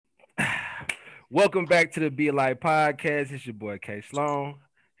Welcome back to the Be Life Podcast. It's your boy K Sloan.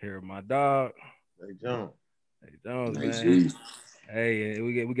 Here with my dog. Hey, John. Hey Jones, Hey, man. G. Hey, and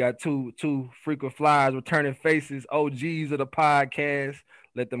we got two frequent flyers, returning faces, OGs of the podcast.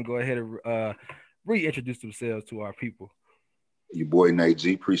 Let them go ahead and reintroduce themselves to our people. Your boy Nate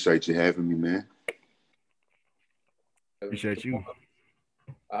G. Appreciate you having me, man. Appreciate you.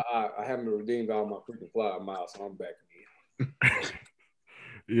 I haven't redeemed all my freaking flyer miles, so I'm back again.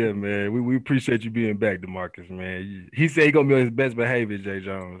 Yeah, man. We appreciate you being back, DeMarcus, man. He said he gonna be on his best behavior, Jay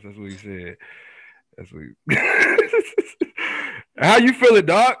Jones. That's what he said. That's what How you feeling,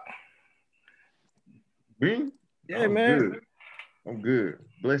 Doc? Me? Yeah, I'm man. Good. I'm good.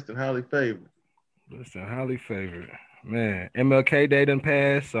 Blessed and highly favored. Listen, highly favored. Man, MLK Day done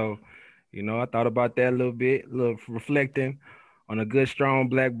passed, so I thought about that a little bit, a little reflecting on a good, strong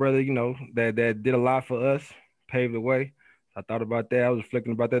black brother, that did a lot for us, paved the way. I thought about that. I was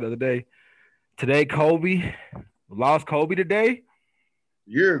reflecting about that the other day. Today, Kobe lost Kobe today.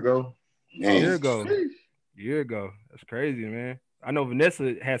 Year ago. A year Man, ago. Sheesh. Year ago. That's crazy, man. I know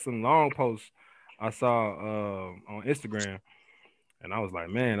Vanessa had some long posts I saw on Instagram, and I was like,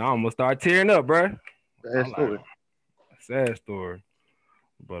 man, I almost started tearing up, bro. Bad story. Sad story.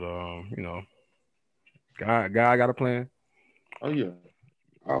 But God got a plan. Oh, yeah.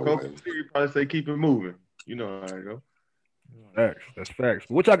 Coach always. probably say keep it moving. You know how I go. Facts. That's facts.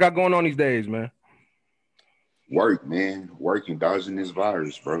 But what y'all got going on these days, man? Work, man. Working, dodging this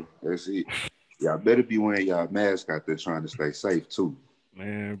virus, bro. That's it. Y'all better be wearing y'all mask out there trying to stay safe, too.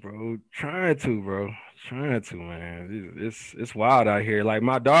 Man, bro. Trying to, bro. Trying to, man. It's wild out here. Like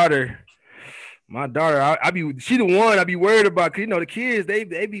my daughter, I be she the one I be worried about. Cause the kids, they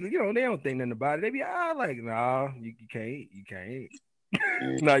be, they don't think nothing about it. They be like, nah, you can't.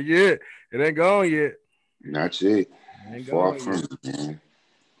 Man, Not yet. It ain't gone yet. not yet. It ain't Far gone from yet. it, man.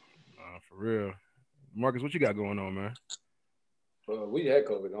 For real. Marcus, what you got going on, man? We had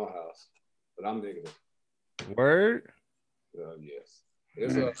COVID in our house, but I'm negative. Word? Yes.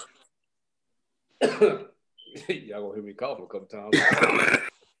 It's y'all gonna hear me cough a couple times.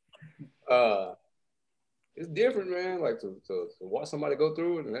 It's different, man. Like to watch somebody go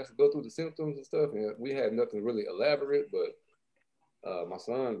through it and have to go through the symptoms and stuff. And we had nothing really elaborate, but my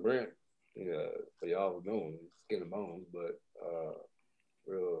son Brent, for y'all know him, skin and bones, but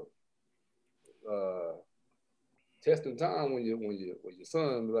real testing time when your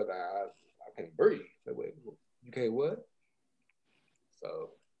son be like, I can't breathe. Like, wait, you can't what? So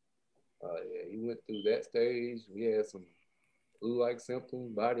yeah, he went through that stage. We had some flu-like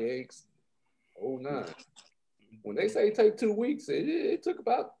symptoms, body aches, whole nine. When they say take 2 weeks, it took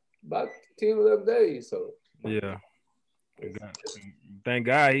about 10, 11 days. So Yeah. Thank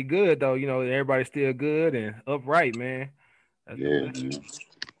God he good though. Everybody's still good and upright, man. That's the Yeah, blessing. man.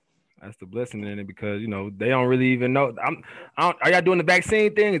 That's the blessing in it because they don't really even know. Are y'all doing the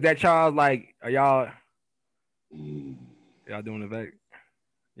vaccine thing? Is that y'all like? Are y'all Mm. doing the vac?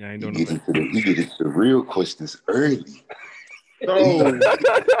 Yeah, ain't You doing get the into the real questions early. So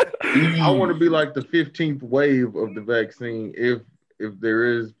I want to Eee. be like the 15th wave of the vaccine. If there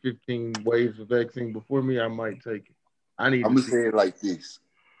is 15 waves of vaccine before me, I might take it. I need I'm to gonna see. say it like this.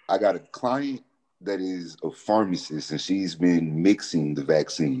 I got a client that is a pharmacist and she's been mixing the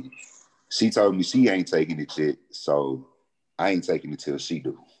vaccine. She told me she ain't taking it yet, so I ain't taking it till she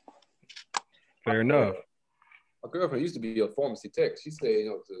do. Fair enough. my girlfriend used to be a pharmacy tech. She said,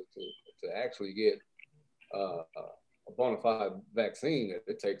 to actually get a bona fide vaccine,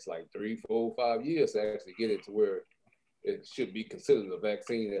 it takes like 3, 4, 5 years to actually get it to where it should be considered a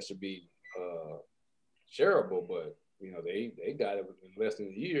vaccine that should be shareable. But they got it in less than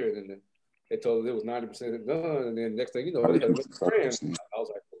a year, and then they told us it was 90% done, and then next thing you know, they had another brand. I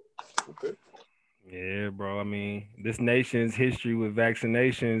was like, okay. Yeah, bro. I mean, this nation's history with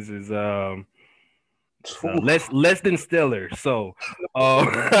vaccinations is less than stellar. So a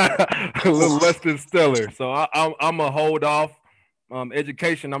little less than stellar. So I'm gonna hold off.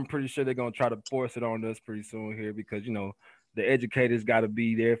 Education, I'm pretty sure they're gonna try to force it on us pretty soon here because the educators got to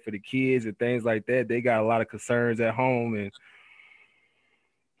be there for the kids and things like that. They got a lot of concerns at home, and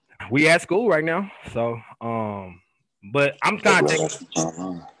we at school right now. So but I'm kind of thinking.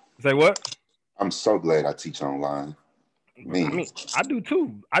 Say what? I'm so glad I teach online. I Man, mean, I do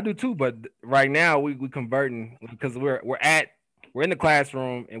too. But right now we converting because we're in the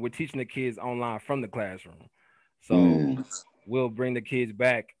classroom and we're teaching the kids online from the classroom. So we'll bring the kids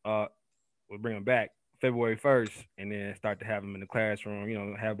back. We'll bring them back February 1st, and then start to have them in the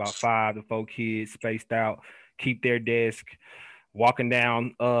classroom. Have about 5 to 4 kids spaced out, keep their desk, walking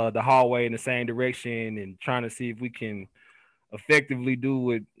down the hallway in the same direction, and trying to see if we can effectively do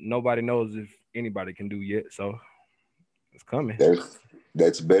what nobody knows if anybody can do yet. So it's coming.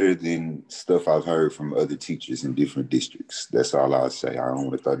 That's better than stuff I've heard from other teachers in different districts. That's all I'll say. I don't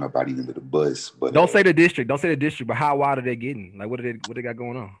want to throw nobody under the bus, but don't say the district. Don't say the district. But how wide are they getting? Like, what they got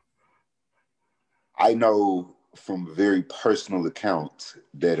going on? I know from very personal accounts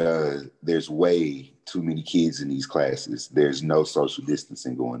that there's way too many kids in these classes. There's no social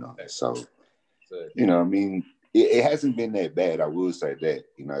distancing going on. So, you know, I mean, it hasn't been that bad. I will say that,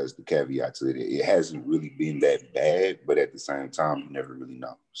 you know, as the caveat to it. It hasn't really been that bad, but at the same time, you never really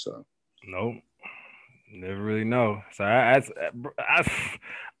know. So, nope, never really know. So I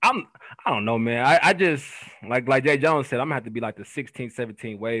don't know, man. I just like Jay Jones said, I'm gonna have to be like the 16,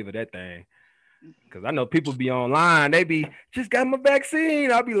 17 wave of that thing. Cause I know people be online, they be just got my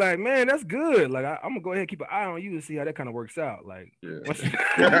vaccine. I'll be like, man, that's good. Like I'm gonna go ahead and keep an eye on you and see how that kind of works out. Like, let's see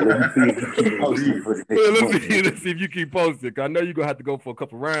if you keep posting. Cause I know you're gonna have to go for a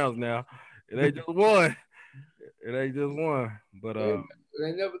couple rounds now. It ain't just one. It ain't just one. But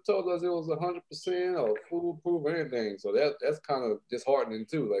they never told us it was 100% or foolproof or anything. So that's kind of disheartening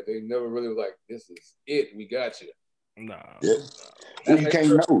too. Like they never really was like, this is it. We got you. Nah. Yeah. Well, you can't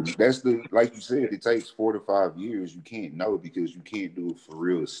know. That's like you said, it takes 4 to 5 years. You can't know because you can't do a for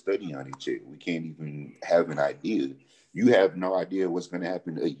real study on it yet. We can't even have an idea. You have no idea what's going to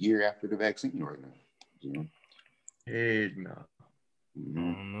happen a year after the vaccine right now. You know? Heck no.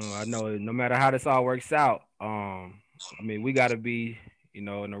 Mm-hmm. I know no matter how this all works out, I mean, we got to be, you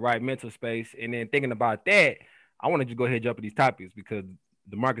know, in the right mental space. And then thinking about that, I wanted to go ahead and jump at these topics because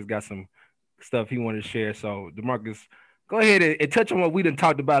DeMarcus got some stuff he wanted to share. So DeMarcus, go ahead and touch on what we done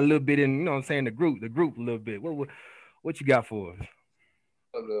talked about a little bit in, you know what I'm saying, the group a little bit. What you got for us?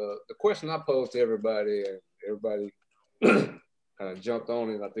 The question I posed to everybody, and everybody kind of jumped on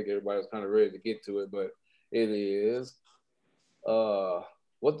it. I think everybody was kind of ready to get to it, but it is,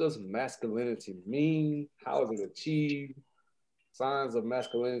 what does masculinity mean? How is it achieved? Signs of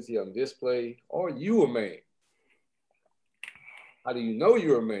masculinity on display. Are you a man? How do you know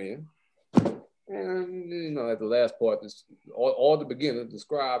you're a man? And you know, at the last part, all the beginner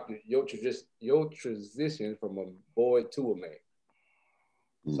described your transition from a boy to a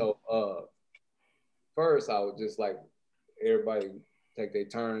man. So first, I would just like everybody take their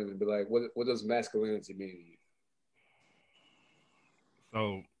turn and be like, what does masculinity mean to you?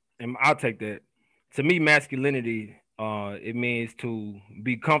 So, and I'll take that. To me, masculinity, it means to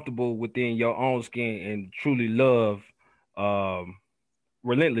be comfortable within your own skin and truly love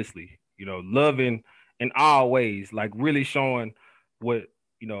relentlessly, you know, loving in all ways, like really showing what,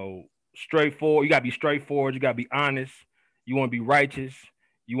 you know, straightforward. You got to be straightforward. You got to be honest. You want to be righteous.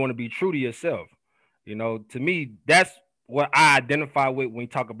 You want to be true to yourself. You know, to me, that's what I identify with when we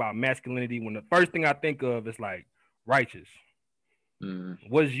talk about masculinity. When the first thing I think of is like righteous.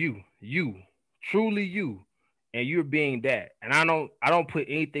 Was you truly you, and you're being that. And I don't put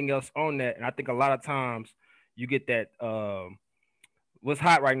anything else on that. And I think a lot of times you get that what's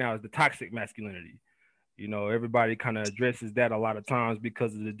hot right now is the toxic masculinity. You know, everybody kind of addresses that a lot of times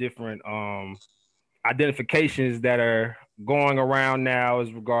because of the different identifications that are going around now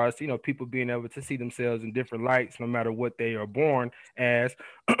as regards to, you know, people being able to see themselves in different lights no matter what they are born as.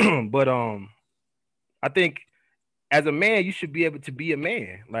 But I think as a man, you should be able to be a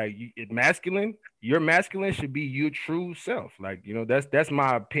man. Like your masculine should be your true self. Like, you know, that's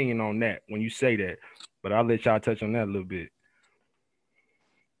my opinion on that when you say that. But I'll let y'all touch on that a little bit.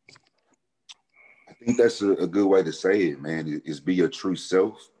 I think that's a good way to say it, man, is be your true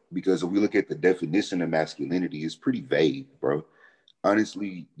self. Because if we look at the definition of masculinity, it's pretty vague, bro.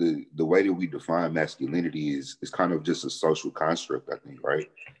 Honestly, the way that we define masculinity is kind of just a social construct, I think,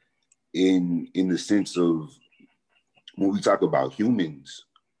 right? In the sense of when we talk about humans,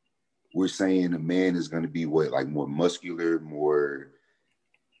 we're saying a man is going to be like more muscular, more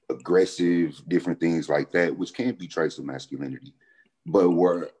aggressive, different things like that, which can be traits of masculinity. But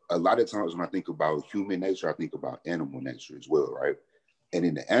where a lot of times when I think about human nature, I think about animal nature as well, right? And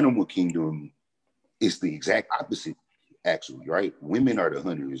in the animal kingdom, it's the exact opposite, actually, right? Women are the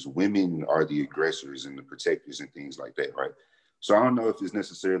hunters, women are the aggressors and the protectors and things like that, right? So I don't know if it's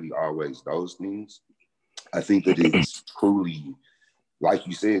necessarily always those things. I think that it's truly, like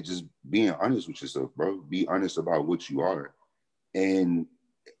you said, just being honest with yourself, bro. Be honest about what you are. And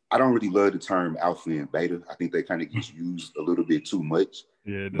I don't really love the term alpha and beta. I think they kind of get used a little bit too much.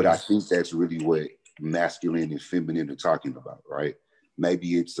 Yeah, but I think that's really what masculine and feminine are talking about, right?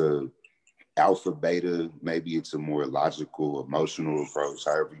 Maybe it's a alpha beta, maybe it's a more logical, emotional approach,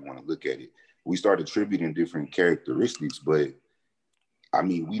 however you want to look at it. We start attributing different characteristics, but I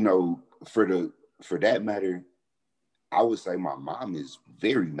mean, we know for that matter, I would say my mom is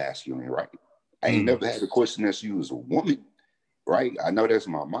very masculine, right? I ain't never had a question that she was a woman, right? I know that's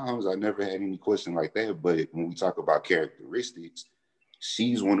my mom's. I never had any question like that. But when we talk about characteristics,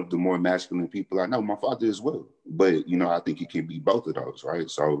 she's one of the more masculine people I know. My father as well. But, you know, I think it can be both of those, right?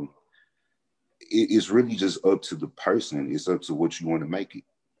 So it's really just up to the person. It's up to what you want to make it.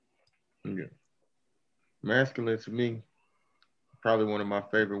 Yeah. Masculine to me, probably one of my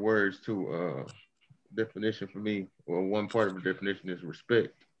favorite words too. Definition for me, well, one part of the definition is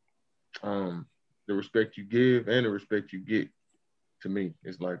respect. The respect you give and the respect you get. To me,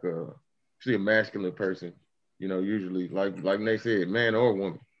 it's like see a masculine person, you know, usually like Nate said, man or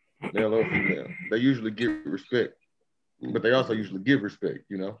woman, male or female, they usually get respect, but they also usually give respect,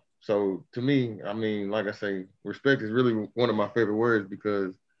 you know. So to me, I mean, like I say, respect is really one of my favorite words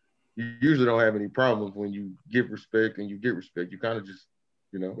because you usually don't have any problems when you give respect and you get respect. You kind of just,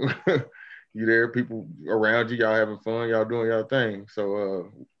 you know, you there, people around you, y'all having fun, y'all doing y'all thing. So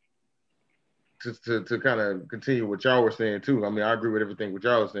to kind of continue what y'all were saying too. I mean, I agree with everything what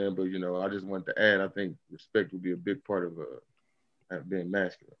y'all were saying, but you know, I just wanted to add. I think respect would be a big part of being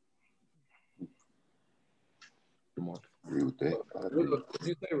masculine. Come on. Agree with that. When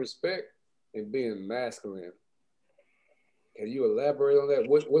you say respect and being masculine, can you elaborate on that?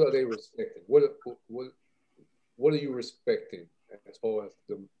 What are they respecting? What are you respecting as far as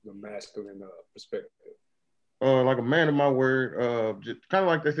the masculine perspective? Like a man of my word. Just kind of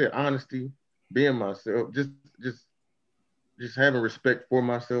like they said, honesty, being myself, just having respect for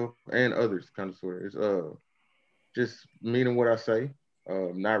myself and others, kind of sort of. It's just meaning what I say,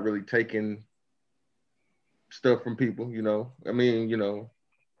 not really taking stuff from people. You know, I mean, you know,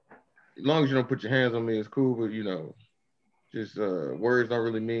 as long as you don't put your hands on me, it's cool. But you know, just words don't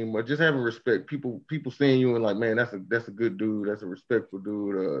really mean much. Just having respect. People seeing you and like, man, that's a good dude. That's a respectful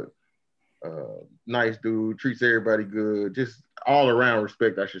dude. Nice dude. Treats everybody good. Just all around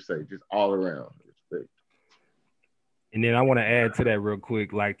respect, I should say. Just all around respect. And then I want to add to that real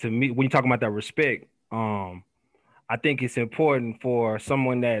quick. Like to me, when you talk about that respect, I think it's important for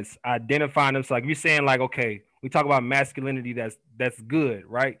someone that's identifying themselves. Like you're saying, like, okay, we talk about masculinity. That's good,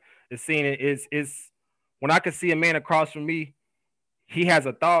 right? It's seeing it is when I can see a man across from me, he has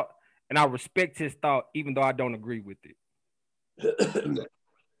a thought, and I respect his thought, even though I don't agree with it.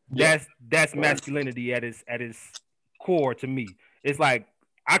 That's masculinity at its core to me. It's like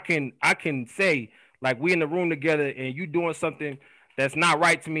I can say like we in the room together and you doing something that's not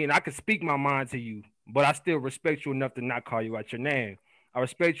right to me, and I can speak my mind to you, but I still respect you enough to not call you out your name. I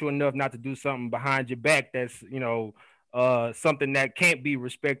respect you enough not to do something behind your back that's something that can't be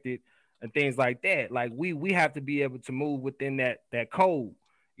respected and things like that. Like we have to be able to move within that code.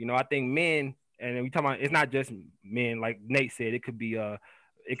 You know, I think men, and we talking about it's not just men, like Nate said, it could be a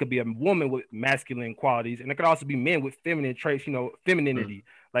woman with masculine qualities, and it could also be men with feminine traits, femininity.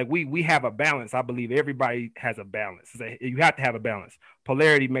 Like we have a balance. I believe everybody has a balance. You have to have a balance.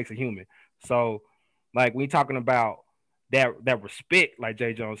 Polarity makes a human. So like when you're talking about that respect, like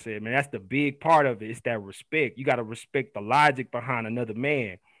Jay Jones said, man, that's the big part of it. It's that respect. You got to respect the logic behind another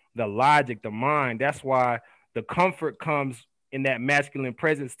man, the logic, the mind. That's why the comfort comes in that masculine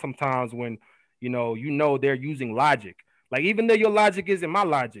presence sometimes when they're using logic. Like even though your logic isn't my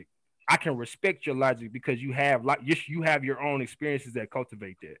logic, I can respect your logic because you have your own experiences that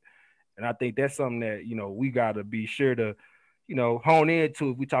cultivate that. And I think that's something that we gotta be sure to hone into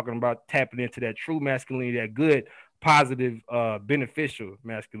if we're talking about tapping into that true masculinity, that good, positive, beneficial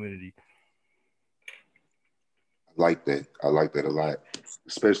masculinity. I like that a lot,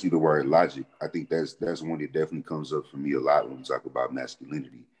 especially the word logic. I think that's one that definitely comes up for me a lot when we talk about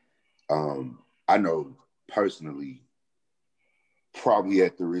masculinity. I know personally, probably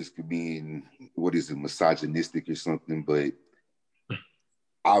at the risk of being, misogynistic or something, but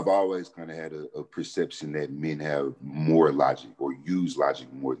I've always kind of had a perception that men have more logic or use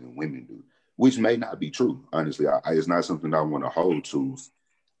logic more than women do, which may not be true. Honestly, it's not something I want to hold to.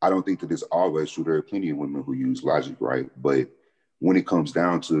 I don't think that it's always true. There are plenty of women who use logic, right? But when it comes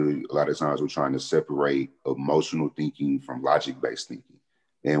down to a lot of times we're trying to separate emotional thinking from logic-based thinking.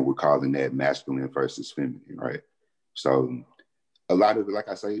 And we're calling that masculine versus feminine, right? So a lot of it, like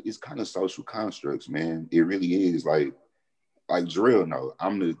I say, it's kind of social constructs, man. It really is like Jarrell, no,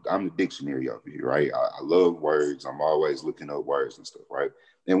 I'm the dictionary over here, right? I love words. I'm always looking up words and stuff, right?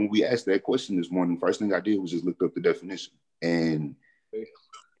 And when we asked that question this morning, first thing I did was just look up the definition. And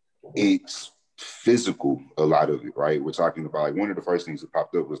it's physical, a lot of it, right? We're talking about like one of the first things that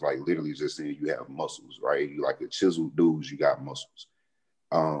popped up was like literally just saying you have muscles, right? You like a chiseled dude, you got muscles.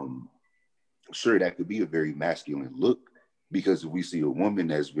 Sure, that could be a very masculine look because if we see a woman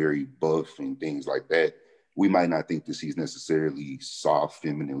that's very buff and things like that, we might not think that she's necessarily soft,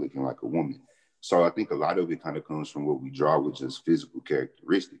 feminine, looking like a woman. So I think a lot of it kind of comes from what we draw with just physical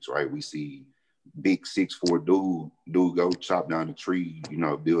characteristics, right? We see big 6'4" dude go chop down a tree,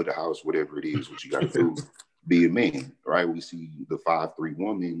 build a house, whatever it is, what you got to do, be a man, right? We see the 5'3"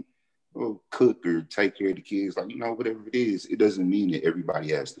 woman cook or take care of the kids, like, whatever it is. It doesn't mean that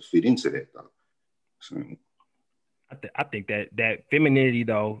everybody has to fit into that, though. So I think that femininity,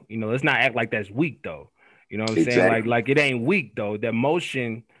 though, let's not act like that's weak, though. You know what I'm saying? exactly. Like it ain't weak, though. The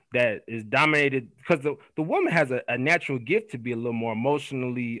emotion that is dominated, because the woman has a natural gift to be a little more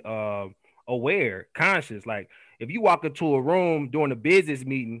emotionally aware, conscious. Like if you walk into a room during a business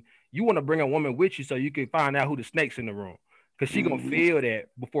meeting, you want to bring a woman with you so you can find out who the snakes in the room. Because she gonna feel that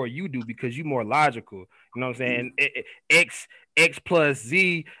before you do, because you more logical. You know what I'm saying? X plus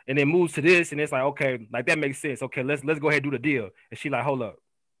Z, and then moves to this, and it's like, okay, like that makes sense. Okay, let's go ahead and do the deal. And she like, hold up,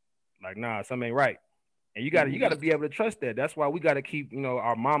 like, nah, something ain't right. And you gotta be able to trust that. That's why we gotta keep,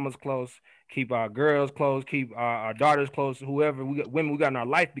 our mamas close, keep our girls close, keep our daughters close, whoever women we got in our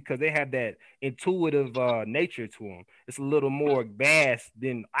life, because they have that intuitive nature to them. It's a little more vast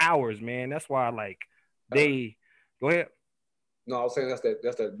than ours, man. That's why, like, they go ahead. No, I was saying that's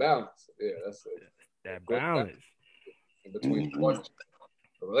that balance. Yeah, that's that balance in between the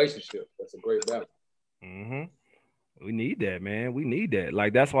relationship. That's a great balance. We need that, man. We need that.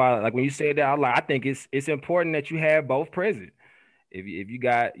 Like that's why, like when you said that, I think it's important that you have both present. If you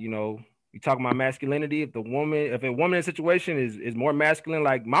got, you talking about masculinity. If a woman situation is more masculine,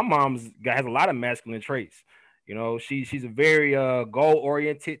 like my has a lot of masculine traits. She's a very goal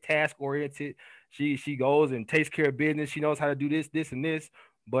oriented, task oriented. She goes and takes care of business. She knows how to do this, and this.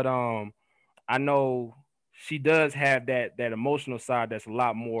 But I know she does have that emotional side that's a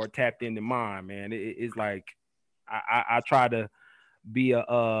lot more tapped into mine, man. It's like I try to be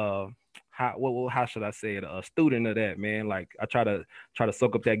a how should I say it, a student of that, man. Like I try to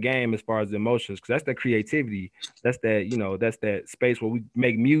soak up that game as far as the emotions, because that's the creativity. That's that's that space where we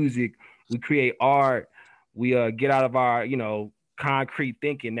make music, we create art, we get out of our concrete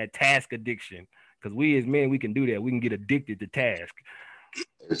thinking, that task addiction. Because we as men, we can do that. We can get addicted to task.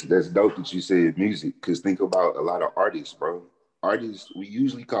 That's dope that you said music, because think about a lot of artists, bro. Artists, we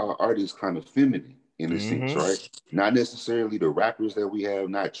usually call artists kind of feminine in a sense, right? Not necessarily the rappers that we have,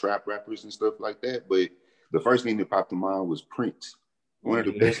 not trap rappers and stuff like that, but the first thing that popped to mind was Prince, one of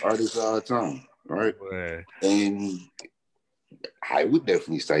the best artists of our time, right? And I would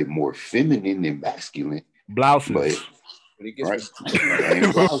definitely say more feminine than masculine. Blouses. But right?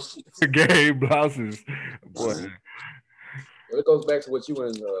 Gay blouses. Boy. It goes back to what you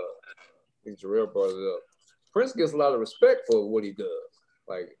and Jarrell brought it up. Prince gets a lot of respect for what he does.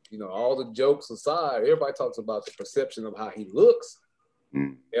 Like, all the jokes aside, everybody talks about the perception of how he looks.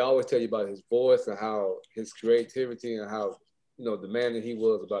 They always tell you about his voice and how his creativity and how, demanding he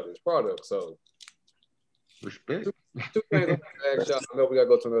was about his product. So, respect. Two things I want to ask y'all. I know we got to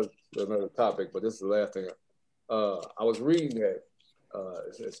go to another topic, but this is the last thing. I was reading that,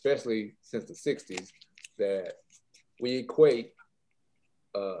 especially since the 60s, that we equate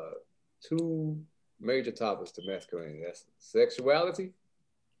two major topics to masculinity. That's sexuality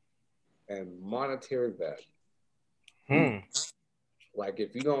and monetary value. Like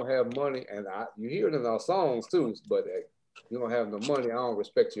if you don't have money, and you hear it in our songs too, but if you don't have no money, I don't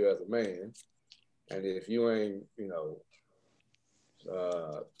respect you as a man. And if you ain't,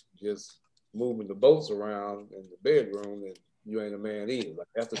 just moving the boats around in the bedroom, then you ain't a man either. Like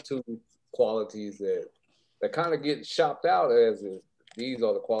that's the two qualities that kind of get shopped out as if these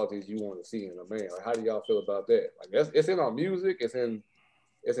are the qualities you want to see in a man. Like, how do y'all feel about that? Like it's in our music, it's in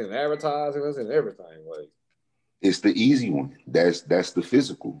advertising, it's in everything. Like it's the easy one. That's the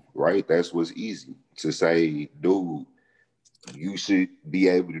physical, right? That's what's easy to say, dude. You should be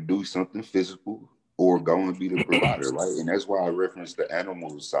able to do something physical or go and be the provider, right? And that's why I referenced the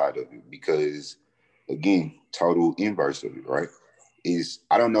animal side of it, because again, total inverse of it, right? Is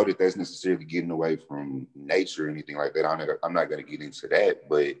I don't know that that's necessarily getting away from nature or anything like that. I'm not going to get into that,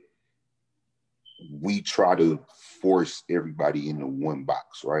 but we try to force everybody into one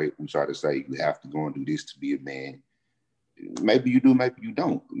box, right? We try to say you have to go and do this to be a man. Maybe you do, maybe you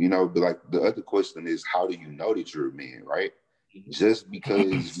don't, but like the other question is, how do you know that you're a man, right? Just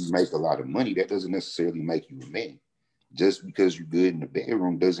because you make a lot of money, that doesn't necessarily make you a man. Just because you're good in the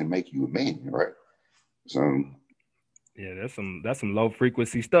bedroom doesn't make you a man, right? So yeah, that's some low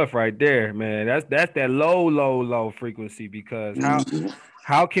frequency stuff right there, man. That's that low frequency, because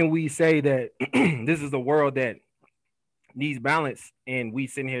how can we say that this is a world that needs balance, and we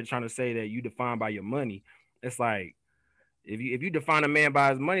sitting here trying to say that you defined by your money? It's like If you define a man by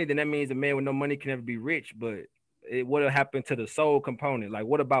his money, then that means a man with no money can never be rich. But what will happen to the soul component? Like,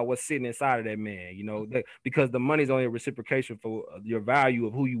 what about what's sitting inside of that man? Because the money's only a reciprocation for your value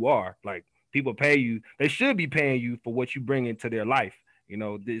of who you are. Like, people pay you, they should be paying you for what you bring into their life.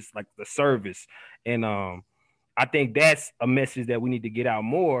 This like the service, and I think that's a message that we need to get out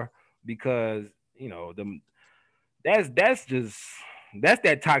more because the that's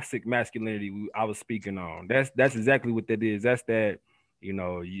that toxic masculinity I was speaking on. That's exactly what that is. That's that,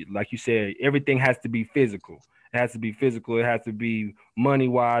 like you said, everything has to be physical. It has to be physical. It has to be money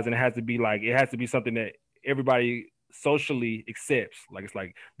wise, and it has to be something that everybody socially accepts. Like, it's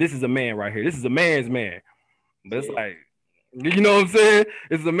like, this is a man right here. This is a man's man. But it's like, you know what I'm saying?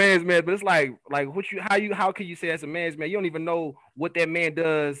 It's a man's man, but it's like how can you say that's a man's man? You don't even know what that man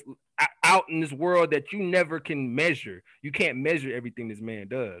does out in this world that you never can measure. You can't measure everything this man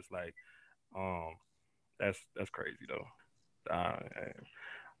does. Like, that's crazy though.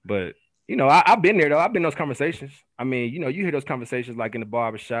 But I've been there though. I've been in those conversations. I mean, you hear those conversations like in the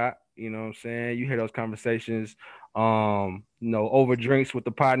barbershop. You know what I'm saying? You hear those conversations, over drinks with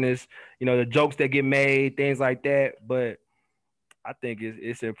the partners. The jokes that get made, things like that. But I think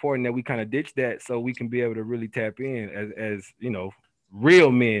it's important that we kind of ditch that so we can be able to really tap in as real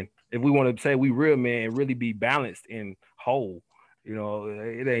men. If we want to say we real men and really be balanced and whole,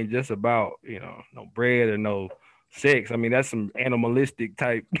 it ain't just about no bread or no sex. I mean, that's some animalistic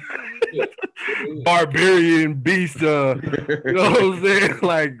type barbarian beast. You know what I'm saying?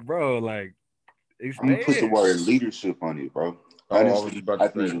 Like, bro, like I'm gonna put the word leadership on it, bro. Honestly, I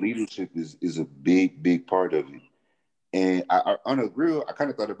think leadership is a big part of it. And I on a real, I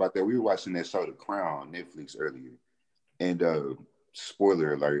kind of thought about that. We were watching that show, The Crown, on Netflix earlier. And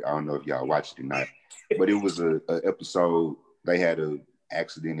spoiler alert, I don't know if y'all watched it or not, but it was a episode. They had a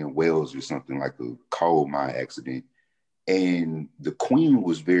accident in Wales or something, like a coal mine accident. And the queen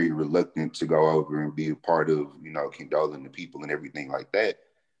was very reluctant to go over and be a part of, condoling the people and everything like that,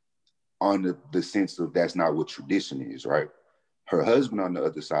 on the sense of that's not what tradition is, right? Her husband on the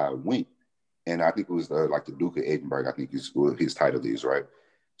other side went. And I think it was like the Duke of Edinburgh, I think is what his title is, right?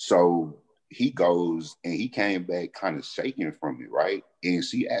 So he goes and he came back kind of shaking from it, right? And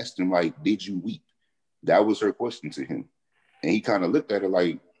she asked him, like, did you weep? That was her question to him. And he kind of looked at her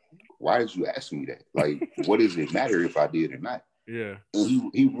like, why did you ask me that? Like, what does it matter if I did or not? Yeah.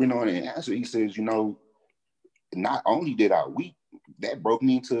 And he went on and answered. He says, not only did I weep, that broke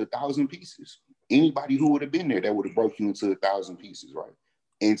me into 1,000 pieces. Anybody who would have been there, that would have broke you into 1,000 pieces, right?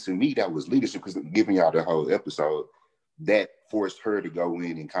 And to me, that was leadership, because giving y'all the whole episode, that forced her to go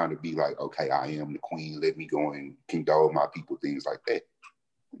in and kind of be like, okay, I am the queen. Let me go and condole my people, things like that.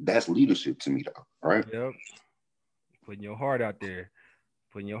 That's leadership to me, though, right? Yep. Putting your heart out there.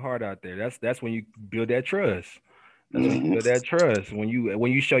 That's when you build that trust. That's when you build that trust. When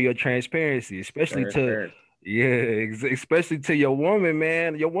you show your transparency, especially to your woman,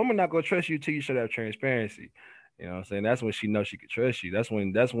 man. Your woman not gonna trust you till you show that transparency. You know what I'm saying? That's when she knows she can trust you. That's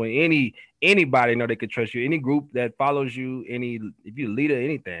when anybody know they can trust you. Any group that follows you, if you leader,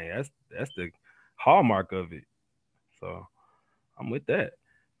 anything, that's the hallmark of it. So I'm with that.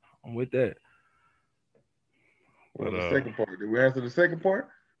 What was the second part? Did we answer the second part?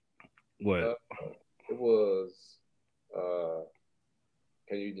 What? It was,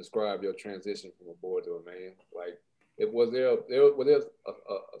 can you describe your transition from a boy to a man? Like, was there a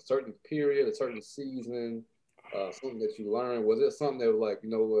certain period, a certain season, something that you learned? Was there something that was like, you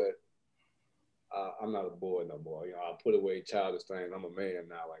know what, I'm not a boy no more. I put away childish things. I'm a man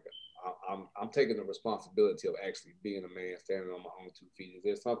now. Like, I'm taking the responsibility of actually being a man, standing on my own 2 feet. Is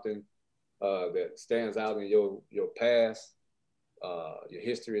there something that stands out in your past, your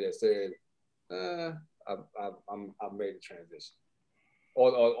history, that said, I've made a transition,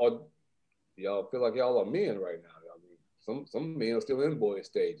 or y'all feel like y'all are men right now? I mean, some men are still in boy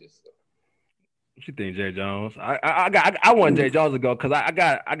stages. So. What you think, Jay Jones? I want Jay Jones to go because I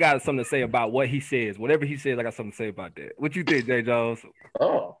got something to say about what he says. Whatever he says, I got something to say about that. What you think, Jay Jones?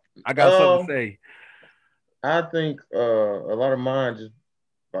 Oh, I got something to say. I think a lot of mine just,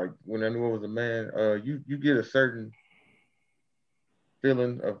 like, when I knew I was a man, you get a certain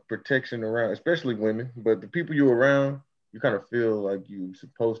feeling of protection around, especially women, but the people you're around, you kind of feel like you're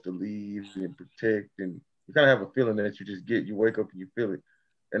supposed to lead and protect, and you kind of have a feeling that you just get. You wake up and you feel it.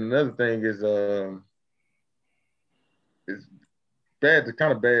 And another thing is, it's bad. It's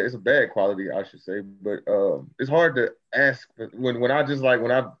kind of bad. It's a bad quality, I should say. But it's hard to ask when I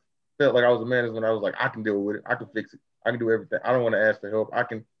felt like I was a man, is when I was like, I can deal with it. I can fix it. I can do everything. I don't want to ask for help. I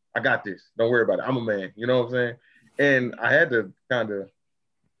got this. Don't worry about it. I'm a man. You know what I'm saying? And I had to kind of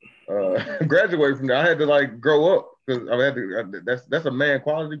graduate from that. I had to, like, grow up because that's a man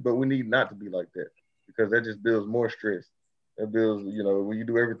quality, but we need not to be like that because that just builds more stress. That builds, when you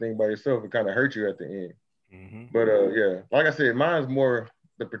do everything by yourself, it kind of hurts you at the end. Mm-hmm. But yeah, like I said, mine's more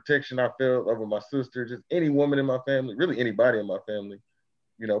the protection I felt over my sister, just any woman in my family, really anybody in my family.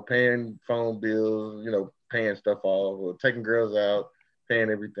 Paying phone bills, paying stuff off, or taking girls out, paying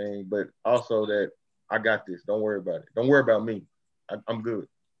everything, but also that I got this. Don't worry about it. Don't worry about me. I'm good.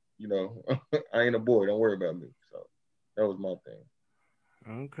 I ain't a boy. Don't worry about me. So that was my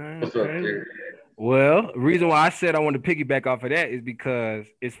thing. Okay. What's up, Terry? Well, the reason why I said I wanted to piggyback off of that is because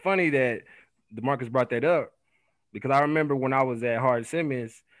it's funny that DeMarcus brought that up, because I remember when I was at Hard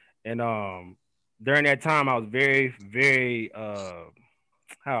Simmons, and during that time I was very, very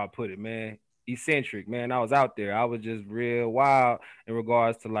how I put it, man, eccentric, man. I was out there. I was just real wild in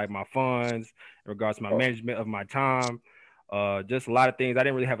regards to like my funds, in regards to my management of my time, just a lot of things. I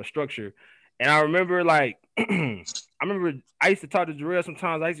didn't really have a structure. And I remember like I used to talk to Jarrell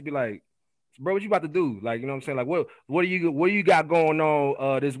sometimes. I used to be like, bro, what you about to do? Like, you know what I'm saying? Like, what do you got going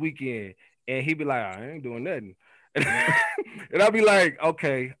on this weekend? And he'd be like, I ain't doing nothing. And I'd be like,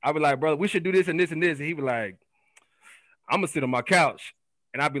 okay. I'd be like, brother, we should do this and this and this. And he'd be like, I'm gonna sit on my couch.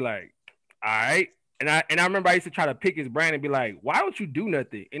 And I'd be like, all right. And I remember I used to try to pick his brain and be like, why don't you do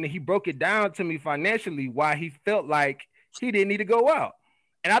nothing? And then he broke it down to me financially why he felt like he didn't need to go out.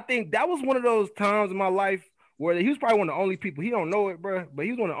 And I think that was one of those times in my life where he was probably one of the only people, he don't know it, bro, but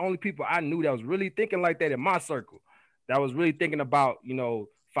he was one of the only people I knew that was really thinking like that in my circle, that was really thinking about,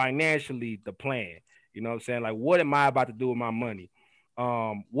 financially the plan. You know what I'm saying? Like, what am I about to do with my money?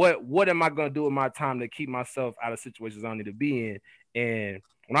 What am I going to do with my time to keep myself out of situations I don't need to be in? And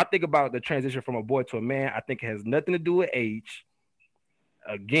when I think about the transition from a boy to a man, I think it has nothing to do with age.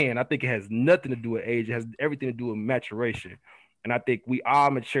 Again, I think it has nothing to do with age. It has everything to do with maturation. And I think we all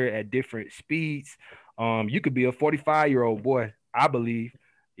mature at different speeds. You could be a 45-year-old boy, I believe.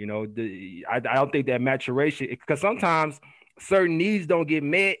 I don't think that maturation, because sometimes certain needs don't get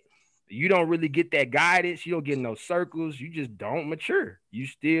met. You don't really get that guidance. You don't get no circles. You just don't mature. You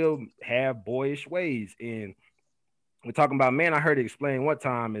still have boyish ways. And we're talking about man. I heard it explained one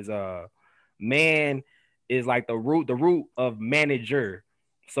time is man is like the root of manager.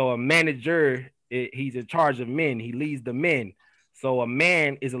 So a manager, he's in charge of men. He leads the men. So a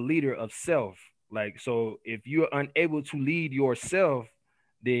man is a leader of self. Like, so if you're unable to lead yourself,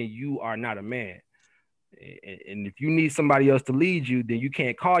 then you are not a man. And if you need somebody else to lead you, then you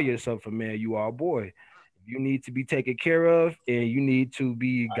can't call yourself a man. You are a boy. You need to be taken care of and you need to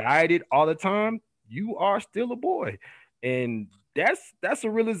be guided all the time. You are still a boy. And that's a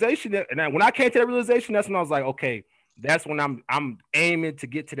realization that, and when I came to that realization, that's when I was like, okay, that's when I'm aiming to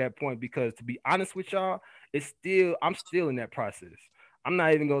get to that point, because to be honest with y'all, I'm still in that process. I'm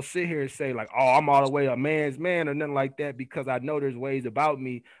not even gonna sit here and say like, oh, I'm all the way a man's man or nothing like that, because I know there's ways about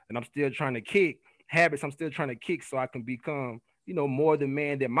me and I'm still trying to kick habits. I'm still trying to kick so I can become, more the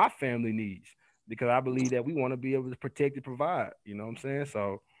man that my family needs, because I believe that we want to be able to protect and provide. You know what I'm saying?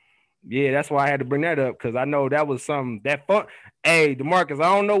 So yeah, that's why I had to bring that up, because I know that was something that fun. Hey, DeMarcus,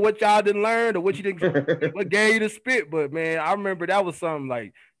 I don't know what y'all didn't learn or what you didn't what gave you to spit, but man, I remember that was something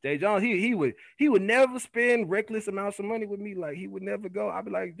like Jay Jones. He would never spend reckless amounts of money with me. Like, he would never go. I'd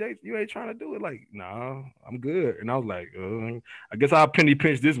be like, Jay, you ain't trying to do it. Like, nah, I'm good. And I was like, I guess I'll penny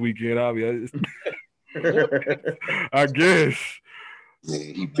pinch this weekend. I guess. Yeah,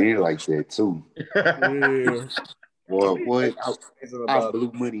 he been like that too. Yeah. Boy, I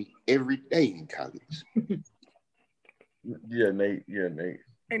blew money every day in college. Yeah, Nate.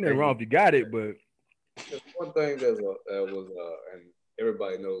 Ain't nothing wrong if you got it, but one thing that was and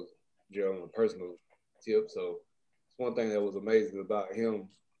everybody knows Gerald on a personal tip. So it's one thing that was amazing about him,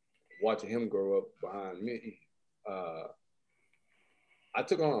 watching him grow up behind me. I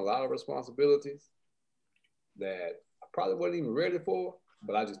took on a lot of responsibilities that I probably wasn't even ready for,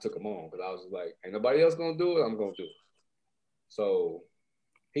 but I just took them on because I was just like, ain't nobody else gonna do it, I'm gonna do it. So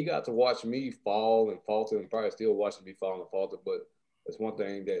he got to watch me fall and falter, and probably still watching me fall and falter. But that's one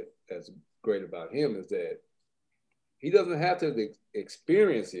thing that's great about him, is that he doesn't have to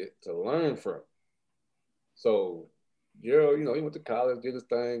experience it to learn from it. So Gerald, he went to college, did his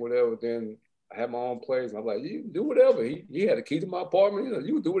thing, whatever. Then I had my own place, and I'm like, you can do whatever. He had a key to my apartment.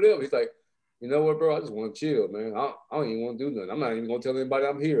 You can do whatever. He's like, you know what, bro? I just want to chill, man. I don't even want to do nothing. I'm not even gonna tell anybody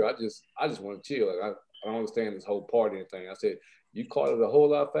I'm here. I just want to chill. Like, I don't understand this whole partying thing. I said, you caught it a whole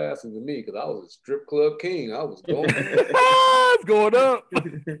lot faster than me, because I was a strip club king. I was going, it's going up,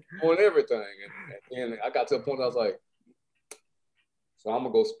 on everything. And I got to a point I was like, so I'm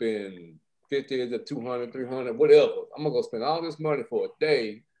gonna go spend 50 to 200, 300, whatever. I'm gonna go spend all this money for a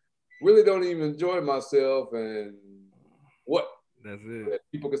day really don't even enjoy myself, and what? That's it.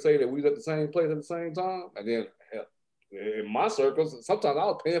 People can say that we was at the same place at the same time, and then hell, in my circles, sometimes I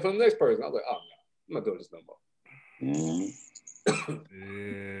was paying for the next person. I was like, oh no, I'm not doing this no more.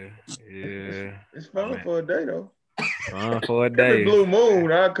 Yeah. It's fun for a day though. Fun for a day. Every blue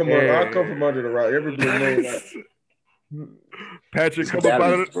moon, I come from under the rock. Every blue moon. Patrick, it's come balance, up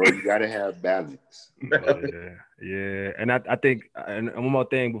out of bro. You gotta have balance. Yeah. And I think, and one more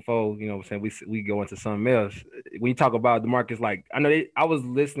thing before saying we go into something else. When you talk about DeMarcus, like I know I was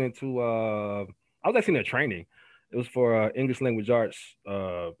listening to I was actually in a training. It was for English language arts.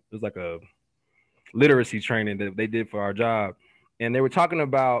 It was like a literacy training that they did for our job, and they were talking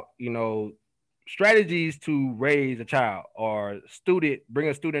about strategies to raise a child or bring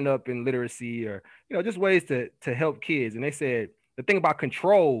a student up in literacy, or just ways to help kids. And they said the thing about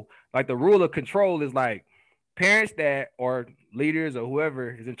control, like the rule of control, is like parents that or leaders or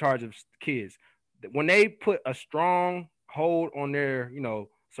whoever is in charge of kids, when they put a strong hold on their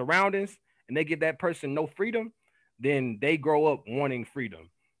surroundings and they give that person no freedom, then they grow up wanting freedom.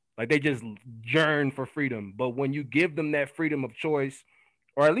 Like they just yearn for freedom. But when you give them that freedom of choice,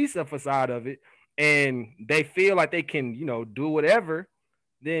 or at least a facade of it, and they feel like they can, do whatever,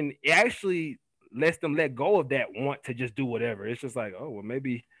 then it actually lets them let go of that want to just do whatever. It's just like, oh, well,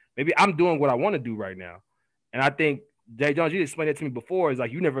 maybe I'm doing what I want to do right now. And I think Jay Jones, you explained it to me before, is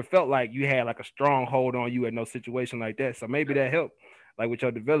like you never felt like you had like a strong hold on you at no situation like that. So maybe that helped like with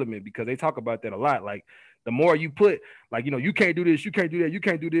your development, because they talk about that a lot. Like the more you put, like, you can't do this, you can't do that, you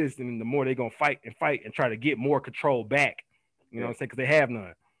can't do this, and the more they're gonna fight and try to get more control back. You know what I'm saying? Because they have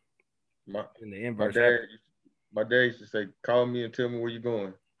none. In the inverse. My dad used to say, call me and tell me where you're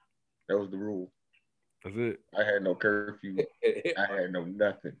going. That was the rule. That's it. I had no curfew. I had no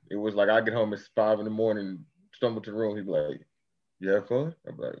nothing. It was like I get home at 5 a.m, stumble to the room. He'd be like, you have fun?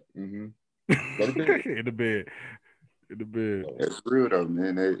 I'm like, go to bed. In the bed. That's real though,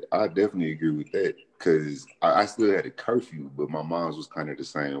 man. I definitely agree with that, because I still had a curfew, but my mom's was kind of the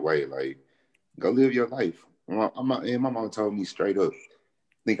same way. Like, go live your life. My mom told me straight up,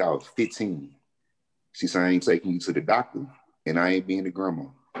 I think I was 15. She said, I ain't taking you to the doctor, and I ain't being the grandma.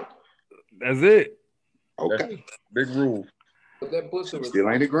 That's it. Okay. That's big rule. But that puts still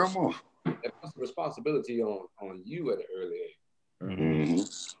ain't a grandma. That puts the responsibility on you at an early age.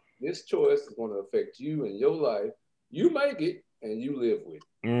 Mm-hmm. This choice is going to affect you and your life. You make it and you live with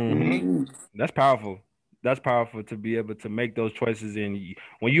it. Mm-hmm. That's powerful. That's powerful to be able to make those choices. And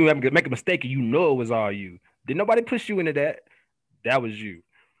when you make a mistake and it was all you, did nobody push you into that? That was you.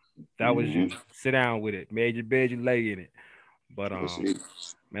 That was you. Sit down with it. Made your bed, you lay in it. But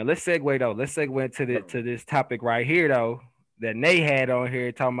man, let's segue though. Let's segue into this topic right here though that Nate had on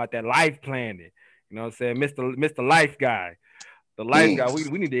here, talking about that life planning. You know what I'm saying, Mr. Life Guy, the life guy.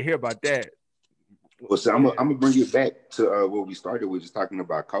 We need to hear about that. Well, so I'm gonna bring it back to what we started with, just talking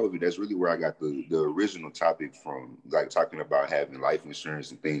about COVID. That's really where I got the original topic from, like talking about having life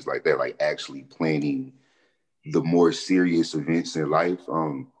insurance and things like that, like actually planning the more serious events in life.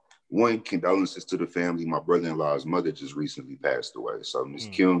 One, condolences to the family. My brother-in-law's mother just recently passed away. So Miss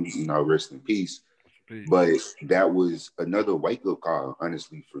Kim, rest in peace. But that was another wake-up call,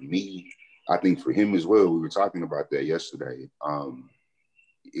 honestly, for me. I think for him as well. We were talking about that yesterday.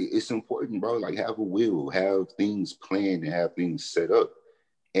 It's important, bro. Like, have a will, have things planned, and have things set up.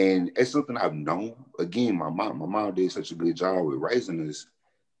 And it's something I've known. Again, my mom did such a good job with raising us.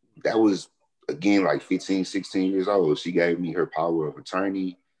 That was, again, like 15, 16 years old. She gave me her power of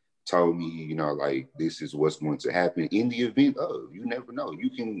attorney, told me, like, this is what's going to happen in the event of, you never know. You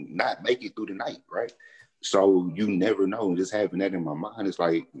can not make it through the night, right? So you never know. Just having that in my mind, it's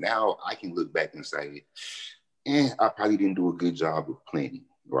like, now I can look back and say, I probably didn't do a good job of planning,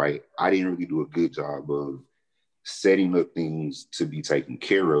 right? I didn't really do a good job of setting up things to be taken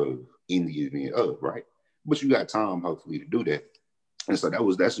care of in the event of, right? But you got time, hopefully, to do that. And so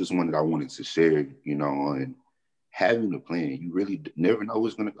that's just one that I wanted to share, on having a plan. You really never know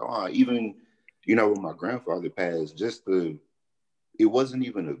what's going to go on. Even, when my grandfather passed, it wasn't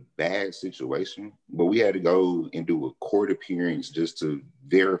even a bad situation, but we had to go and do a court appearance just to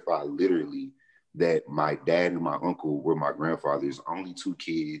verify literally that my dad and my uncle were my grandfather's only two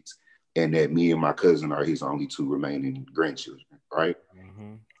kids, and that me and my cousin are his only two remaining grandchildren, right?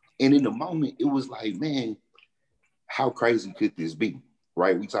 Mm-hmm. And in the moment, it was like, man, how crazy could this be,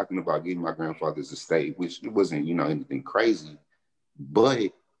 right? We talking about getting my grandfather's estate, which it wasn't, anything crazy,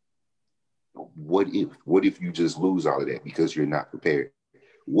 but what if you just lose all of that because you're not prepared?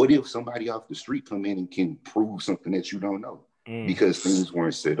 What if somebody off the street come in and can prove something that you don't know because things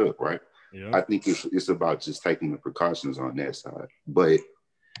weren't set up, right? Yeah. I think it's about just taking the precautions on that side. But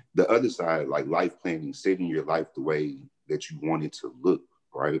The other side, like life planning, setting your life the way that you want it to look,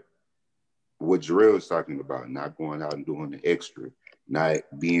 right? What Jarrell is talking about, not going out and doing the extra, not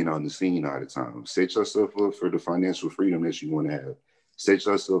being on the scene all the time. Set yourself up for the financial freedom that you want to have. Set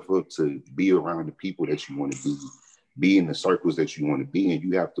yourself up to be around the people that you want to be in the circles that you want to be in.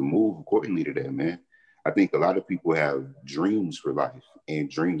 You have to move accordingly to that, man. I think a lot of people have dreams for life, and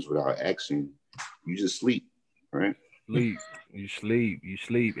dreams without action, you just sleep, right? You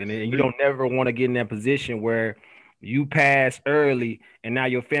sleep, and then you don't never want to get in that position where you pass early, and now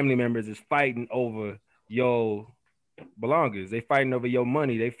your family members is fighting over your belongings. They fighting over your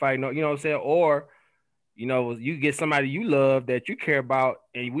money. They fighting, you know what I'm saying? Or you get somebody you love that you care about,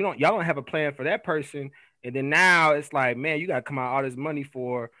 and y'all don't have a plan for that person, and then now it's like, man, you gotta come out all this money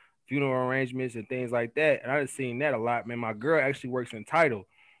for funeral arrangements and things like that. And I've seen that a lot, man. My girl actually works in title.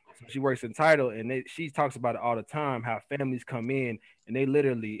 So she works in title, and she talks about it all the time. How families come in and they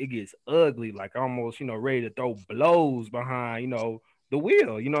literally it gets ugly, like almost ready to throw blows behind the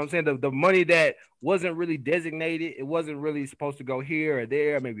wheel. You know what I'm saying? The money that wasn't really designated, it wasn't really supposed to go here or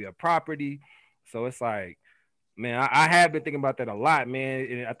there, maybe a property. So it's like, man, I have been thinking about that a lot, man.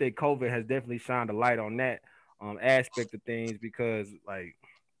 And I think COVID has definitely shined a light on that aspect of things because, like,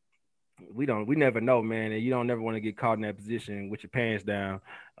 we never know, man, and you don't never want to get caught in that position with your pants down,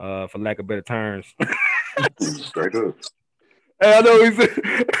 for lack of better terms. Straight up. Hey, I know he's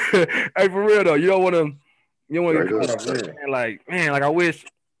hey, for real though, you don't want to get caught up, man. Like, man, like I wish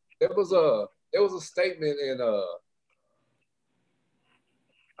there was a statement in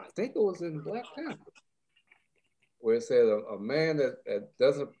I think it was in Black Panther where it said a man that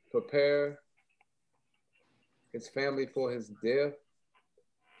doesn't prepare his family for his death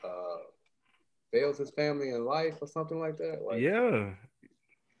fails his family in life or something like that. Like, yeah.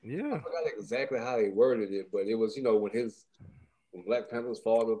 I forgot exactly how they worded it, but it was when Black Panther's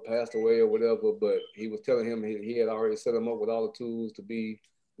father passed away or whatever, but he was telling him he had already set him up with all the tools to be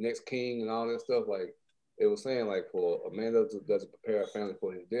next king and all that stuff. Like it was saying, like for a man that doesn't prepare a family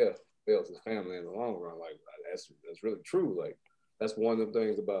for his death, fails his family in the long run. Like that's really true. Like that's one of the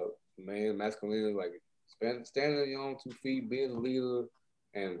things about man masculinity, like standing on your own 2 feet, being a leader,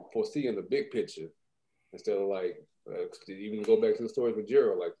 and foreseeing the big picture instead of like even go back to the story with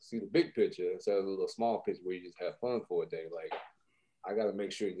Gerald, like see the big picture instead of the little small picture where you just have fun for a day. Like I got to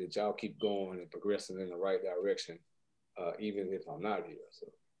make sure that y'all keep going and progressing in the right direction, even if I'm not here. So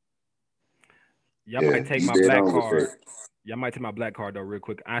y'all might take my black card. Y'all might take my black card though, real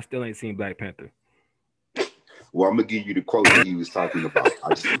quick. I still ain't seen Black Panther. Well, I'm gonna give you the quote that he was talking about.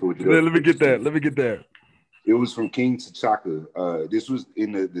 I just pulled it up. Let me get that. It was from King T'Chaka. This was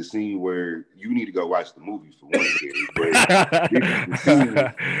in the scene where you need to go watch the movie for one here. But this is the scene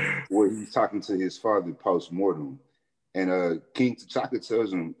where he's talking to his father post-mortem. And King T'Chaka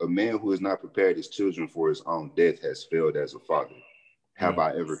tells him, a man who has not prepared his children for his own death has failed as a father. Have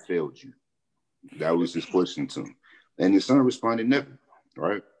I ever failed you? That was his question to him. And his son responded, never,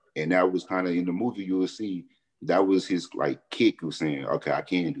 right? And that was kind of in the movie, you will see that was his like kick of saying, okay, I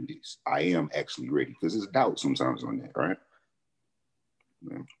can do this. I am actually ready. Because there's doubt sometimes on that, right?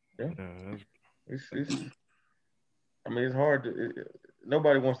 Yeah. It's hard to,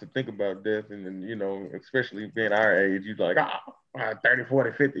 nobody wants to think about death. And then, especially being our age, you're like, 30,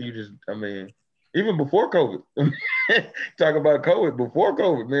 40, 50, you just, even before COVID, talk about COVID, before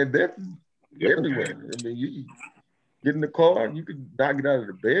COVID, man, death is everywhere. You get in the car, you could not get out of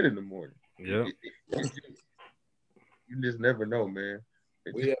the bed in the morning. Yeah. You just never know, man.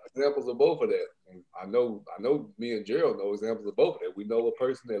 We have examples of both of that. And I know me and Gerald know examples of both of that. We know a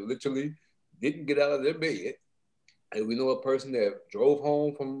person that literally didn't get out of their bed. And we know a person that drove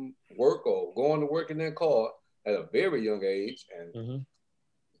home from work or going to work in their car at a very young age and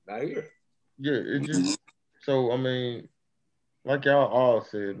not here. Yeah, it just so like y'all all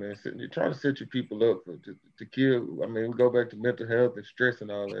said, man, you try to set your people up to kill. We go back to mental health and stress and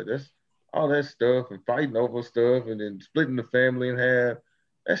all that. That's all that stuff and fighting over stuff and then splitting the family in half.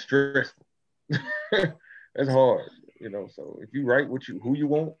 That's stressful. That's hard, So if you write who you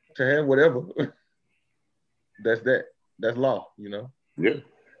want to have, whatever, that's that. That's law, Yeah.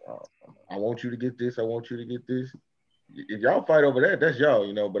 I want you to get this. I want you to get this. If y'all fight over that, that's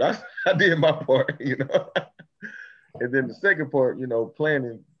y'all, But I did my part, And then the second part,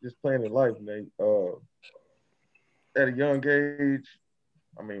 planning life, man. At a young age,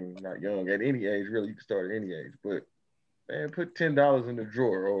 not young, at any age, really, you can start at any age, but man, put $10 in the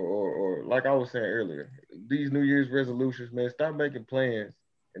drawer, or like I was saying earlier, these New Year's resolutions, man, stop making plans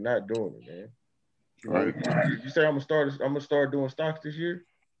and not doing it, man. Right. You say I'm gonna start doing stocks this year.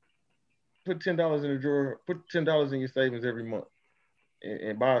 Put $10 in the drawer. Put $10 in your savings every month.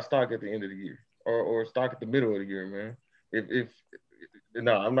 and buy a stock at the end of the year, or a stock at the middle of the year, man. If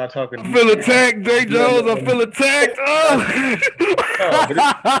no, I'm not talking. I feel attacked, Jay Jones. I feel attacked. Oh. No, but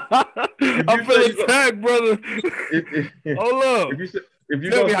if I you feel say you go, attacked, brother. Hold up. if you say if you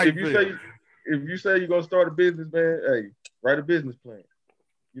Tell me go how if you you feel. say if you say you're gonna start a business, man, hey, write a business plan.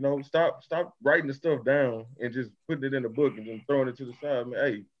 You know, stop writing the stuff down and just putting it in a book and then throwing it to the side, man.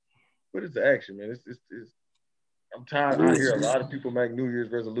 Hey, put it to action, man. It's I'm tired. I hear a lot of people make New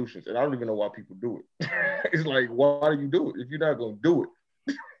Year's resolutions, and I don't even know why people do it. It's like, why do you do it if you're not gonna do it?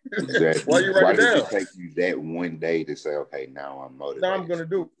 Exactly. Why you write it down? Does it take you that one day to say, okay, now I'm motivated? Now I'm gonna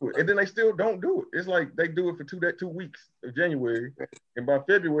do it, and then they still don't do it. It's like they do it for 2 weeks of January, and by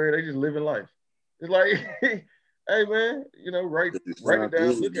February they just living life. It's like, hey man, you know, write it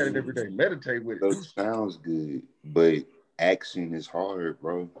down, look at it every day, meditate with it. It sounds good, but action is hard,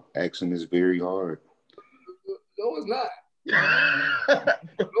 bro. Action is very hard. No, it's not.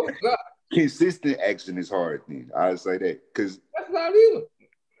 No, it's not. Consistent action is hard. Then I say that because that's not either.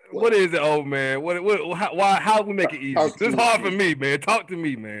 What is it, old man? How we make it easy? It's hard for me, man. Talk to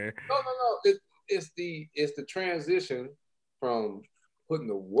me, man. No. It's the transition from putting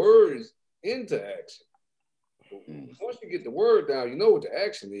the words into action. Once you get the word down, you know what the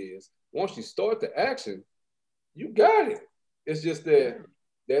action is. Once you start the action, you got it. It's just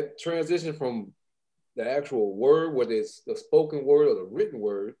that transition from the actual word, whether it's the spoken word or the written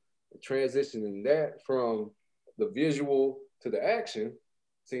word, transitioning that from the visual to the action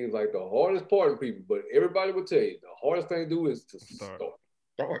seems like the hardest part of people. But everybody will tell you the hardest thing to do is to start.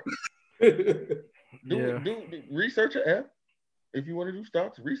 Do research an app if you want to do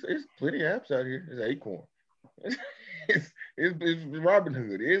stocks. There's plenty of apps out here. There's Acorn. It's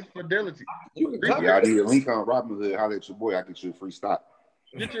Robinhood. It's Fidelity. Yeah, I need a link on Robinhood. Holler at your boy. I get you a free stock.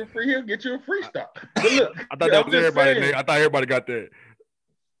 Get you a free stock. But look, I thought that was everybody. Nate. I thought everybody got that.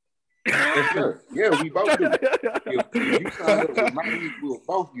 Yeah, we both do. If you sign up with my link, we'll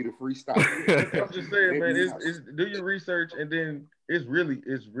both get a free stock. I'm just saying, man. It's do your research, and then it's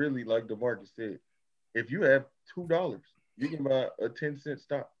really like DeMarcus said. If you have $2, you can buy a 10-cent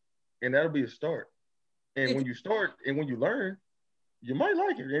stock, and that'll be a start. And when you start and when you learn, you might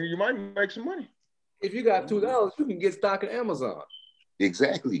like it, and you might make some money. If you got $2, you can get stock at Amazon.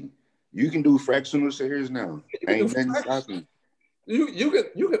 Exactly. You can do fractional shares now. Ain't nothing stopping. You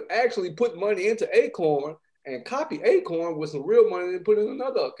can actually put money into Acorn and copy Acorn with some real money and put it in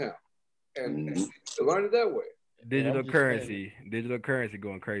another account and learn it that way. Digital currency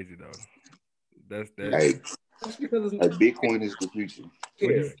going crazy though. That's because Bitcoin is the future.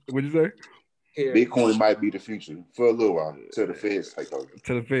 What'd you say? Bitcoin might be the future for a little while till the feds take over.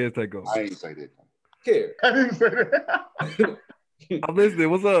 I ain't say that. I didn't say that. I'm listening.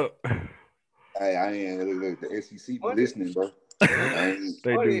 What's up? Hey, I ain't look. The SEC be listening, bro. They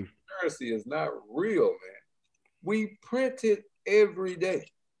do. Currency is not real, man. We print it every day.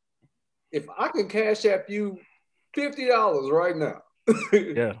 If I can cash app you $50 right now,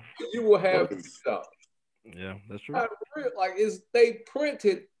 yeah, you will have $50. Yeah, that's true. Like they print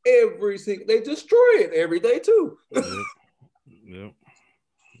it every single. They destroy it every day too. Yeah.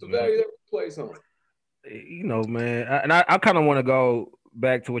 It's a value that we place on. You know, man, and I kind of want to go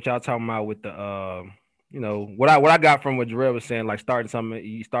back to what y'all talking about with the you know, what I got from what Jarrell was saying, like starting something,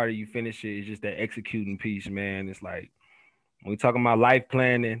 you started, you finish it. It's just that executing piece, man. It's like when we talking about life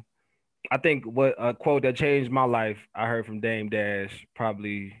planning. I think what a quote that changed my life I heard from Dame Dash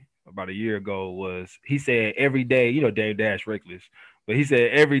probably about a year ago was he said every day, you know, Dame Dash reckless, but he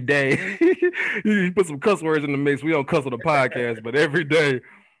said every day he put some cuss words in the mix. We don't cuss on the podcast, but every day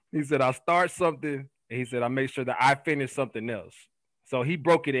he said I start something and he said I make sure that I finish something else. So he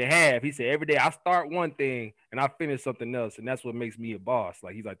broke it in half. He said every day I start one thing and I finish something else, and that's what makes me a boss.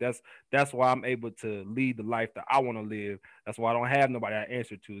 Like he's like that's why I'm able to lead the life that I want to live. That's why I don't have nobody I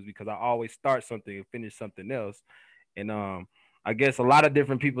answer to, is because I always start something and finish something else. And I guess a lot of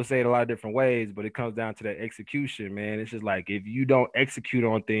different people say it a lot of different ways, but it comes down to that execution, man. It's just like if you don't execute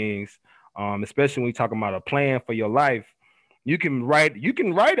on things, especially when you're talking about a plan for your life. You can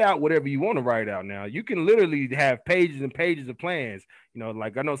write out whatever you want to write out now. You can literally have pages and pages of plans. You know,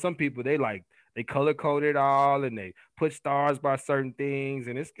 like I know some people they color code it all and they put stars by certain things,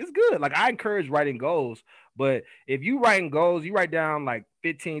 and it's good. Like I encourage writing goals, but if you writing goals, you write down like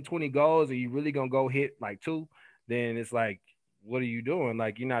 15, 20 goals and you really gonna go hit like 2, then it's like, what are you doing?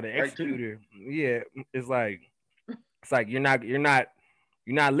 Like you're not an executor. Yeah, it's like you're not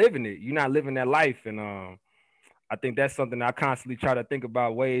living it. You're not living that life. And I think that's something I constantly try to think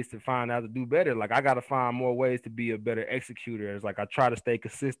about ways to find out to do better. Like I got to find more ways to be a better executor. It's like I try to stay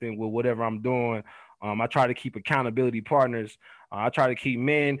consistent with whatever I'm doing. I try to keep accountability partners. I try to keep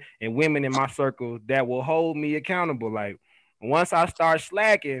men and women in my circle that will hold me accountable. Like once I start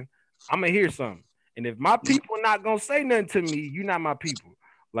slacking, I'm gonna hear something. And if my people not gonna say nothing to me, you're not my people.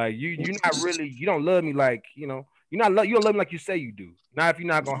 Like you're not really, you don't love me like, you don't love me like you say you do. Not if you're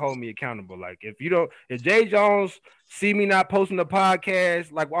not gonna hold me accountable. Like if Jay Jones see me not posting the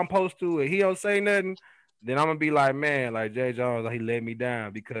podcast like I'm supposed to, and he don't say nothing, then I'm gonna be like, man, like Jay Jones, he let me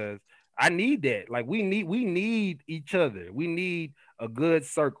down because I need that. Like we need each other. We need a good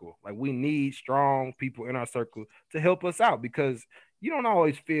circle. Like we need strong people in our circle to help us out because you don't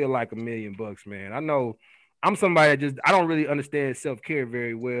always feel like $1,000,000, man. I know I'm somebody that just I don't really understand self-care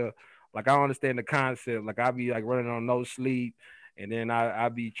very well. Like I don't understand the concept. Like I be like running on no sleep, and then I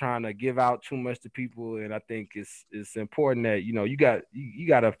be trying to give out too much to people. And I think it's important that you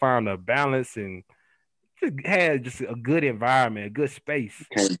got to find a balance and just have just a good environment, a good space. You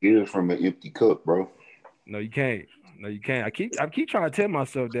can't give from an empty cup, bro. No, you can't. No, you can't. I keep trying to tell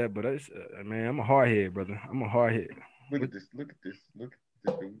myself that, but it's man, I'm a hardhead, brother. I'm a hardhead. Look at this. Look at this. Look at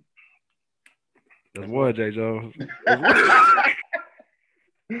this dude. That's wood, Jay Jones.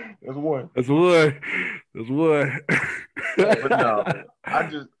 That's one. That's wood. That's wood. But no, I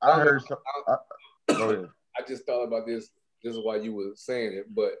heard some. Go ahead. I just thought about this. This is why you were saying it,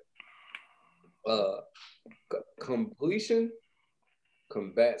 but completion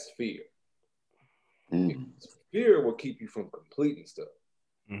combats fear. Fear will keep you from completing stuff.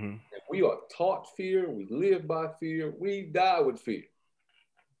 Mm-hmm. If we are taught fear, we live by fear, we die with fear.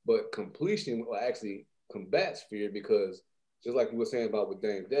 But completion will actually combats fear because just like you were saying about with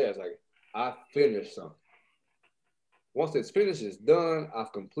Dame Dash, like I finished something. Once it's finished, it's done.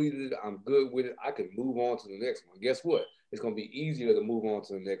 I've completed it. I'm good with it. I can move on to the next one. Guess what? It's going to be easier to move on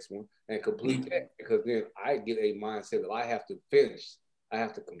to the next one and complete that because then I get a mindset that I have to finish. I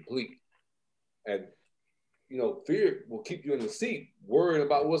have to complete. And, fear will keep you in the seat worrying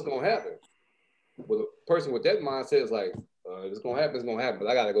about what's going to happen. But a person with that mindset is like, if it's going to happen, it's going to happen. But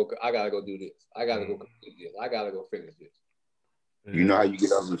I got to go do this. I got to go complete this. I got to go finish this. You know how you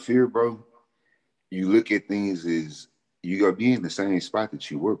get out of the fear, bro? You look at things as you gotta be in the same spot that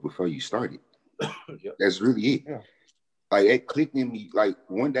you were before you started. Yep. That's really it. Yeah. Like it clicked in me. Like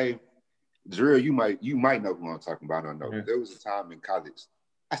one day, Drill, you might know who I'm talking about. I don't know. Mm-hmm. There was a time in college,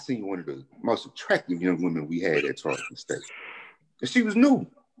 I seen one of the most attractive young women we had at Tarleton State. And she was new.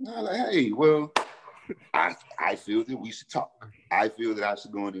 And I was like, hey, well, I feel that we should talk. I feel that I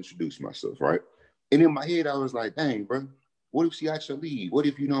should go and introduce myself, right? And in my head, I was like, dang, bro, what if she actually leave? What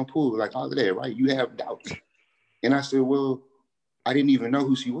if you don't pull? Like all of that, right? You have doubts. And I said, well, I didn't even know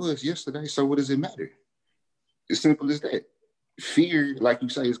who she was yesterday, so what does it matter? As simple as that. Fear, like you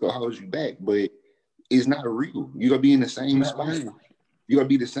say, is going to hold you back, but it's not real. You're going to be in the same spot. Real. You're going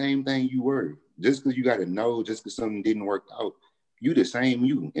to be the same thing you were. Just because you got to know, just because something didn't work out, you the same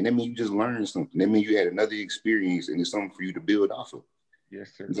you. And that means you just learned something. That means you had another experience and it's something for you to build off of.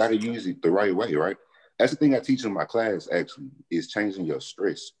 Yes, sir. You got to use it the right way, right? That's the thing I teach in my class, actually, is changing your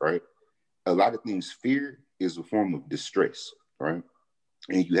stress, right? A lot of things, fear is a form of distress, right?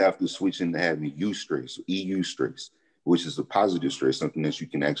 And you have to switch into having eustress, EU stress, which is a positive stress, something that you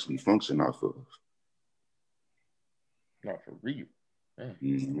can actually function off of. Not for real.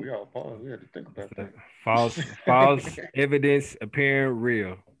 Mm-hmm. We all paused. We had to think about that. False evidence appearing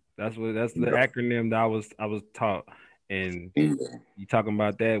real. That's the acronym that I was taught. And you talking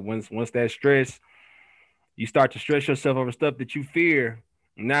about that once that stress, you start to stress yourself over stuff that you fear.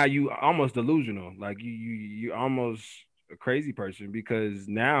 Now you almost delusional, like you almost a crazy person because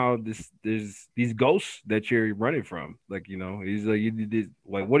now there's these ghosts that you're running from. Like he's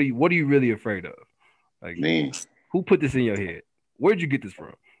like what are you really afraid of? Like man, who put this in your head? Where'd you get this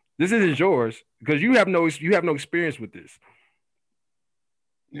from? This isn't yours because you have no experience with this.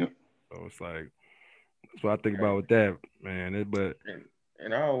 Yep. So it's like that's what I think about with that, man.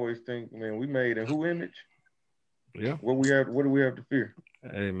 And I always think, man, we made in who image? Yeah. What do we have to fear?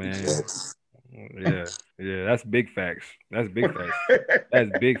 Hey man. Yeah. That's big facts. That's big facts.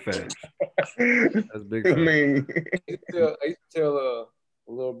 That's big facts. That's big facts. I mean, I used to tell a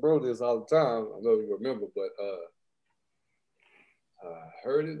little bro this all the time. I know you remember, but I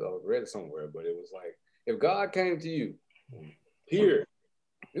heard it or read it somewhere, but it was like, if God came to you here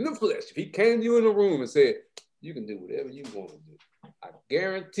in the flesh, if he came to you in the room and said, you can do whatever you want to do, I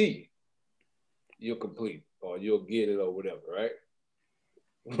guarantee you'll complete or you'll get it or whatever, right?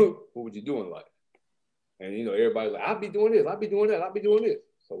 What would you do in life? And everybody's like, I'll be doing this, I'll be doing that, I'll be doing this.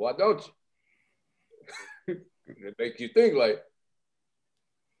 So why don't you? It make you think like,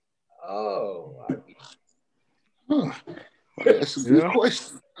 oh, Huh. Well, that's a good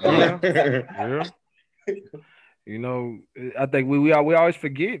question. Yeah. You know, I think we always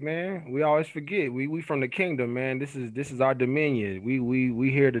forget, man. We always forget. We from the kingdom, man. This is our dominion.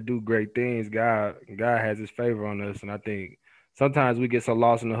 We here to do great things. God has His favor on us, and I think sometimes we get so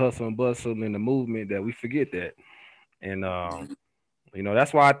lost in the hustle and bustle and the movement that we forget that. And you know,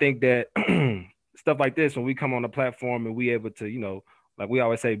 that's why I think that stuff like this, when we come on the platform and we able to, you know, like we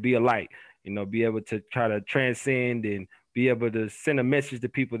always say, be a light. You know, be able to try to transcend and be able to send a message to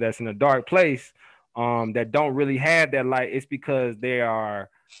people that's in a dark place, that don't really have that light. It's because they are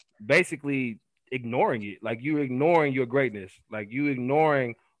basically ignoring it. Like you ignoring your greatness, like you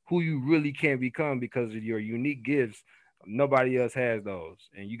ignoring who you really can become because of your unique gifts. Nobody else has those,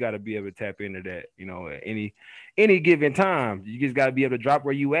 and you got to be able to tap into that. You know, at any given time, you just got to be able to drop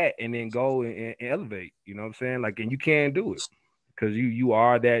where you at and then go and elevate. You know what I'm saying? Like, and you can do it because you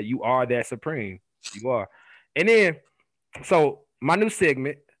are that supreme. You are. And then, so my new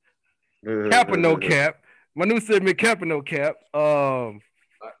segment, cap or no cap. My new segment, cap or no cap.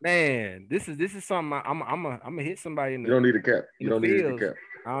 Man, this is something I'm gonna hit somebody in the. You don't need a cap. You don't need a fields. cap.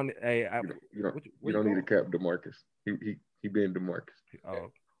 I don't. Hey, you don't need a cap, DeMarcus. He been DeMarcus.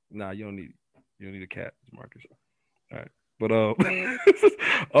 Oh, nah, you don't need a cap, DeMarcus. All right, but oh,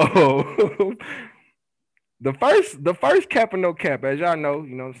 the first cap or no cap, as y'all know,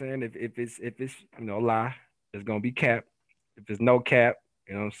 you know what I'm saying. If it's you know lie, it's gonna be cap. If it's no cap,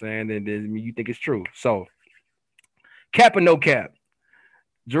 you know what I'm saying, then you think it's true. So, cap or no cap,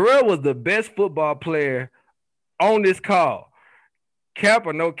 Jarrell was the best football player on this call. Cap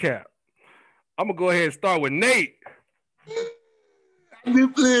or no cap? I'm gonna go ahead and start with Nate. I've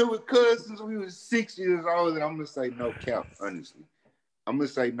been playing with Cuz since we was 6 years old, and I'm gonna say no cap. Honestly, I'm gonna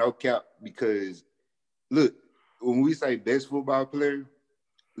say no cap because look, when we say best football player,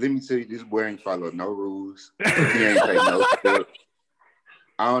 let me tell you, this boy ain't follow no rules. He ain't take no steps.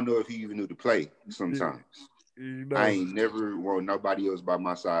 I don't know if he even knew to play sometimes. You know. I ain't never want nobody else by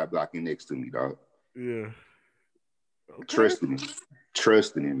my side blocking next to me, dog. Yeah. Okay.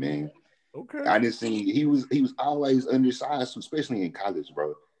 Trusting him, man. Okay. I didn't see he was always undersized, especially in college,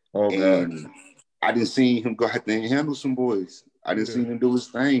 bro. Oh, and God. I didn't see him go out there and handle some boys. I didn't see him do his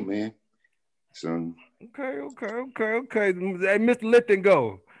thing, man. So okay. Hey, Mr. Lipton,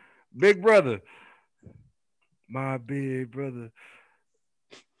 go. Big brother. My big brother.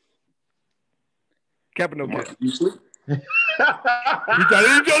 Cap or no cap? You sleep? You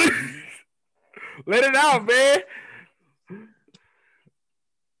trying to let it out, man.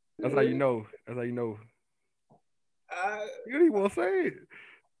 That's how you know. You don't even want to say it.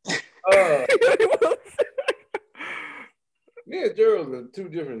 Me and Gerald are two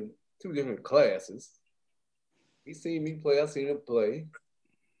different classes. He seen me play, I seen him play.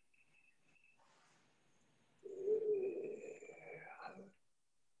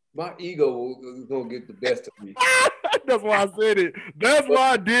 My ego is gonna get the best of me. That's why I said it. That's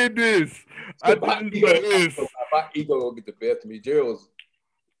why I did this. My ego gonna get the best of me. Gerald's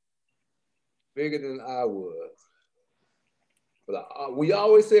bigger than I was. But we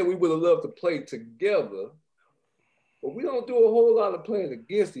always said we would have loved to play together, but we don't do a whole lot of playing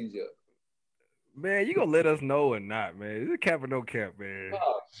against each other. Man, you gonna let us know or not, man? Is it cap or no cap, man?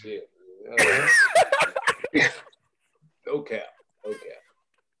 Oh shit. No cap.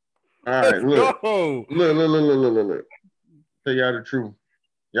 All right, look. Look. Tell y'all the truth.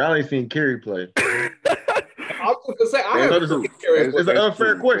 Y'all ain't seen Kerry play. I was gonna say it's an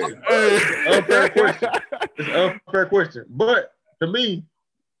unfair question. It's an unfair question. But to me,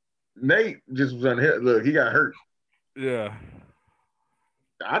 Nate just was unhealthy. Look, he got hurt. Yeah.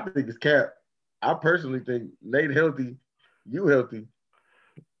 I think it's cap. I personally think Nate healthy, you healthy.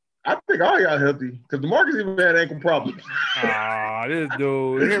 I think all y'all healthy because DeMarcus even had ankle problems. This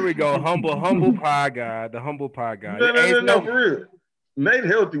dude. Here we go. Humble pie guy. The humble pie guy. No, for real. Nate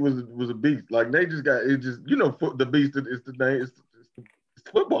healthy was a beast. Like Nate just got it. Just the beast is the name. It's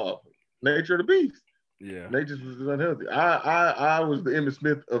football. Nature of the beast. Yeah. Nate just was unhealthy. I was the Emmitt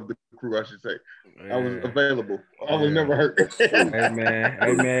Smith of the crew, I should say. Yeah. I was available. I was never hurt. Hey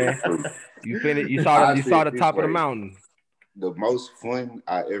man. You saw the top of the mountain. The most fun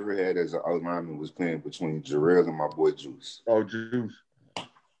I ever had as an O-lineman was playing between Jarrell and my boy Juice. Oh, Juice.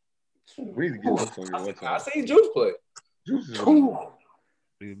 We need to get Juice on your one time. I seen Juice play. Juice is talk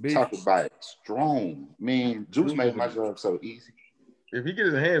about it. Strong. Man, Juice made my job so easy. If he get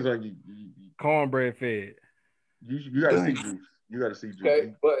his hands on you, cornbread fed. You gotta see Juice. You gotta see Juice.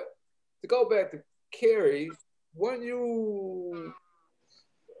 Okay, but to go back to Kerry, when you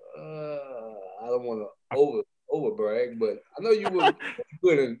I don't want to overbrag, but I know you were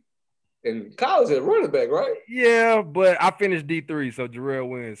good in college at running back, right? Yeah, but I finished D3, so Jarrell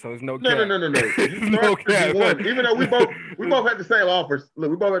wins. So it's no cap. No. You started D1. Even though we both had the same offers.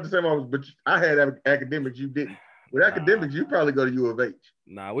 Look, we both had the same offers, but I had academics, you didn't. With academics, you probably go to U of H.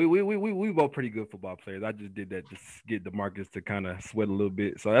 Nah, we both pretty good football players. I just did that just to get DeMarcus to kind of sweat a little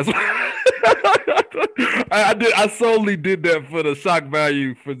bit. So that's why I did. I solely did that for the shock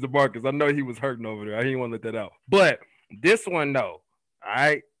value for DeMarcus. I know he was hurting over there. I didn't want to let that out. But this one though, all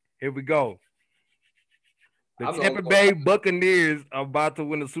right, here we go. The Tampa Bay Buccaneers are about to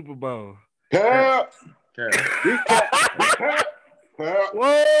win the Super Bowl. Whoa!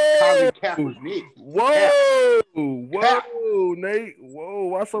 Whoa, Nate. Whoa,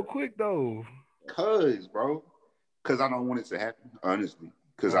 why so quick though? Cause I don't want it to happen, honestly.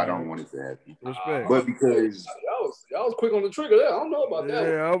 Because I don't want it to happen. Respect. But because y'all was quick on the trigger there. I don't know about that.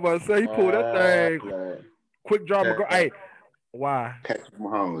 Yeah, I was about to say he pulled that thing. Man. Quick draw. Hey, why? Patrick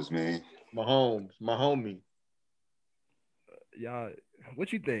Mahomes, man. Mahomes, my homie. Y'all,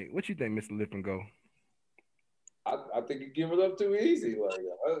 what you think? What you think, Mr. Lip and Go? I think you give it up too easy. Like,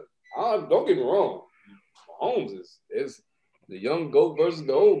 don't get me wrong. Mahomes is the young GOAT versus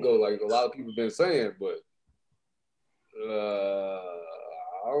the old GOAT, like a lot of people have been saying, but I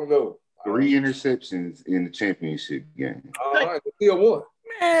don't know. 3 interceptions in the championship game. All right, still won.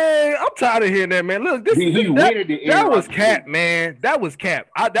 Man, I'm tired of hearing that, man. Look, that was cap, man. That was cap.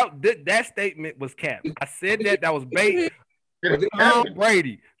 That statement was cap. I said that. That was bait. Tom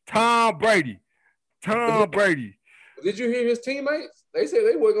Brady. Did you hear his teammates? They said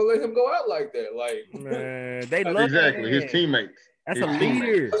they weren't gonna let him go out like that. Like, man, they love exactly his teammates. That's a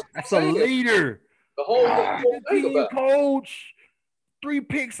leader. That's a leader. The whole thing about coach. 3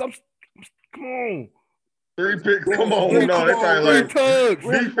 picks. Come on. 3 picks. Come on. No, they probably like tugs.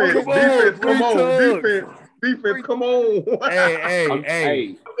 Defense. Come on. Defense. Come on.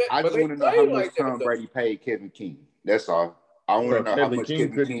 Hey. I just want to know how much Tom Brady paid Kevin King. That's all. I want to know how much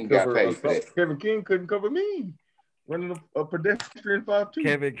Kevin King got paid for that. Kevin King couldn't cover me. Running a pedestrian 5'2".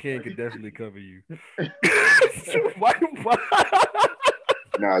 Kevin King could definitely cover you. Why?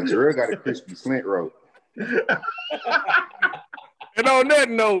 Nah, Jarrell got a crispy slant rope. And on that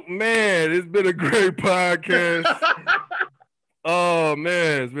note, man, it's been a great podcast. Oh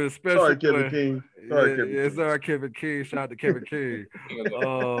man, it's been a special. Sorry, Kevin King. Sorry, Kevin King. Shout out to Kevin King.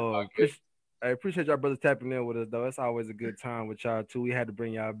 I appreciate y'all brothers tapping in with us, though. It's always a good time with y'all, too. We had to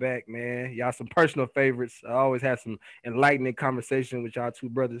bring y'all back, man. Y'all some personal favorites. I always had some enlightening conversation with y'all two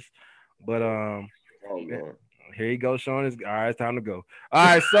brothers. But, man, here you go, Sean. All right, it's time to go. All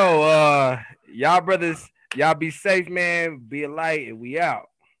right, so, y'all brothers, y'all be safe, man. Be a light, and we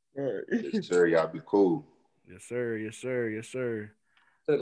out. Yes, sir. Y'all be cool. Yes, sir.